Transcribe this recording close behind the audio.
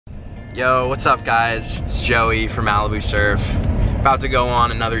Yo, what's up guys? It's Joey from Malibu Surf. About to go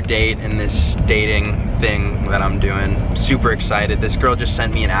on another date in this dating thing that I'm doing. Super excited. This girl just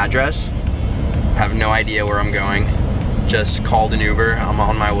sent me an address. I have no idea where I'm going. Just called an Uber, I'm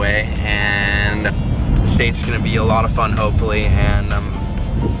on my way, and this date's gonna be a lot of fun hopefully, and I'm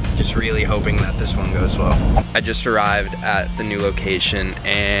just really hoping that this one goes well. I just arrived at the new location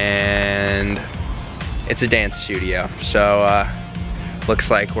and it's a dance studio, so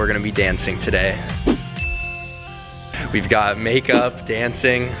looks like we're gonna be dancing today. We've got makeup,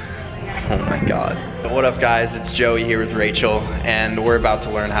 dancing. Oh my God. What up guys, it's Joey here with Rachel and we're about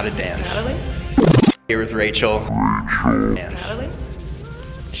to learn how to dance. Natalie? Here with Rachel. Dance. Natalie?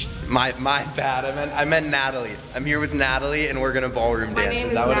 My bad, I meant Natalie. I'm here with Natalie and we're gonna ballroom dance. My name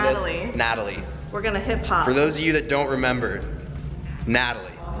is Natalie. Natalie. We're gonna hip hop. For those of you that don't remember, Natalie.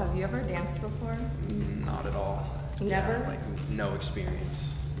 Have you ever danced before? Not at all. Never? Yeah, like no experience.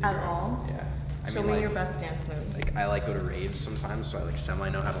 At all? Yeah. Show me your best dance move. Like I go to raves sometimes, so I like semi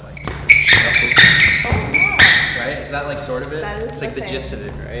know how to like. Oh yeah. Right? Is that like sort of it? That is it's like the thing. gist of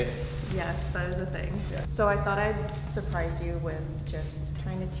it, right? Yes, that is a thing. Yeah. So I thought I'd surprise you with just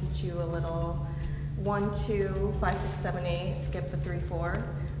trying to teach you a little 1, 2, 5, 6, 7, 8. Skip the 3, 4.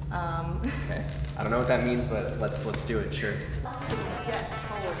 Okay. I don't know what that means, but let's do it. Sure. Yes.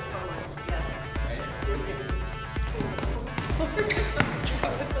 Forward.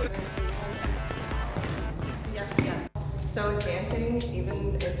 Yes. Yes. So dancing,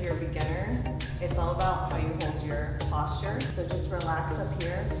 even if you're a beginner, it's all about how you hold your posture. So just relax up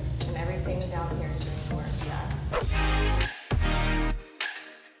here, and everything down here is going to work. Yeah.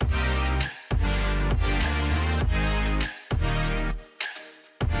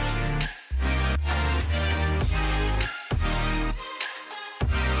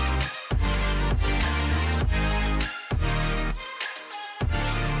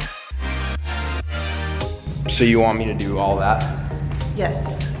 So you want me to do all that? Yes.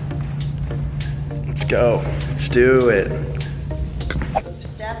 Let's go. Let's do it. So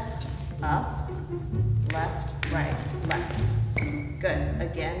step up, left, right, left. Good.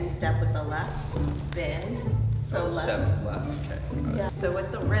 Again, step with the left, bend. So left. 7 left. Okay. Yeah. So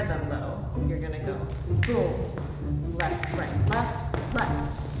with the rhythm though, you're gonna go boom, left, right, left,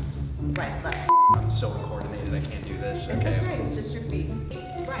 right, left. I'm so uncoordinated. I can't do this. It's okay. It's just your feet.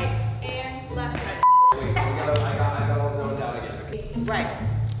 Right and left, right. Wait, I got all zoned out again. Right,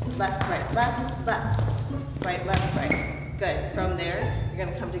 left, right, right, left, right. Good. From there, you're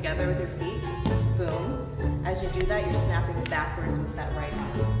gonna come together with your feet. Boom. As you do that, you're snapping backwards with that right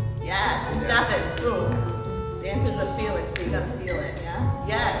hand. Yes. Snap it. Boom. Dance is a feeling, so you gotta feel it. Yeah.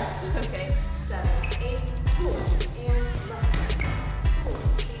 Yes. Okay. 7, 8, 4, and left, 4,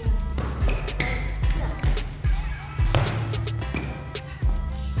 and snap.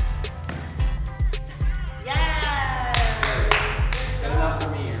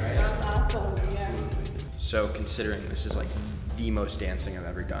 So considering this is like the most dancing I've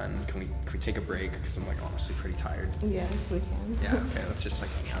ever done, can we take a break? Because I'm like honestly pretty tired. Yes, we can. Yeah, okay, let's just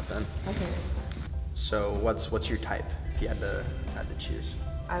like hang out then. Okay. So what's your type if you had to choose?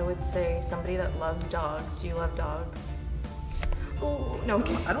 I would say somebody that loves dogs. Do you love dogs? Oh, no.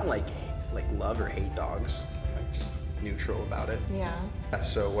 Okay. I don't like love or hate dogs. I'm like just neutral about it. Yeah.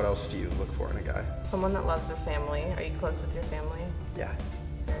 So what else do you look for in a guy? Someone that loves their family. Are you close with your family? Yeah.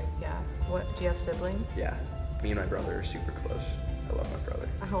 Yeah. What, do you have siblings? Yeah. Me and my brother are super close. I love my brother.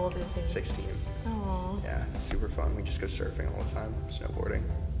 How old is he? 16. Oh. Yeah, super fun. We just go surfing all the time, snowboarding.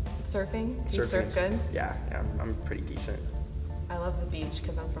 Surfing? Do you surf good? Yeah, I'm pretty decent. I love the beach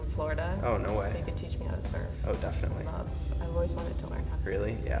because I'm from Florida. Oh, no way. So you could teach me how to surf. Oh, definitely. I've always wanted to learn how to surf.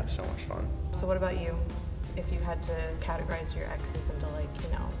 Really? Yeah, it's so much fun. So what about you? If you had to categorize your exes into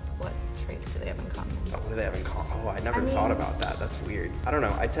what traits do they have in common? Oh, what do they have in common? Oh, I never thought about that. That's weird. I don't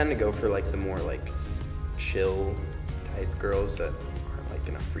know. I tend to go for the more chill type girls that aren't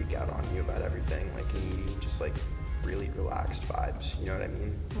gonna freak out on you about everything, needy, just really relaxed vibes. You know what I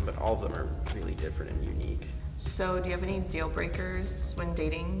mean? But all of them are really different and unique. So do you have any deal breakers when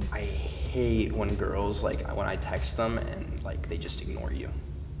dating? I hate when girls when I text them and they just ignore you.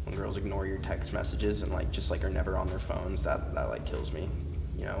 When girls ignore your text messages and just are never on their phones, that kills me.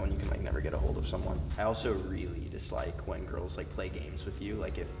 You know, when you can never get a hold of someone. I also really dislike when girls play games with you.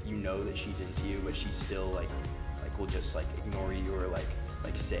 If you know that she's into you, but she still will just ignore you or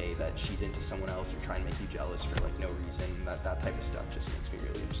say that she's into someone else or try and make you jealous for no reason. That type of stuff just makes me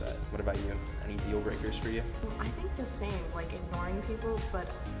really upset. What about you? Any deal breakers for you? I think the same, ignoring people, but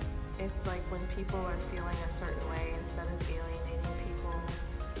it's when people are feeling a certain way, instead of alienating people,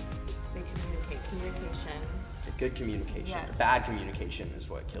 they communicate communication. Good communication. Yes. Bad communication is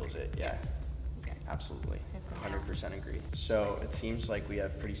what kills it. Yeah. Yes. Okay. Absolutely. 100% agree. So it seems like we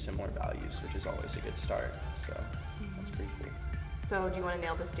have pretty similar values, which is always a good start. So that's pretty cool. So do you want to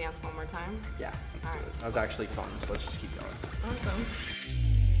nail this dance one more time? Yeah, let's do it. That was actually fun, so let's just keep going. Awesome.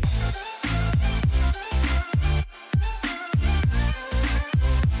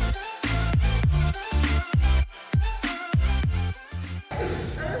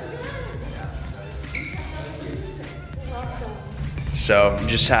 So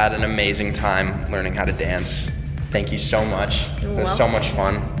just had an amazing time learning how to dance. Thank you so much. It was so much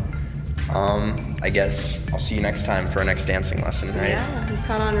fun. I guess I'll see you next time for our next dancing lesson, right? Yeah, you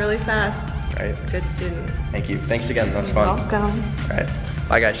caught on really fast. Right. Good student. Thank you. Thanks again. That was fun. Welcome. All right.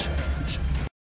 Bye, guys.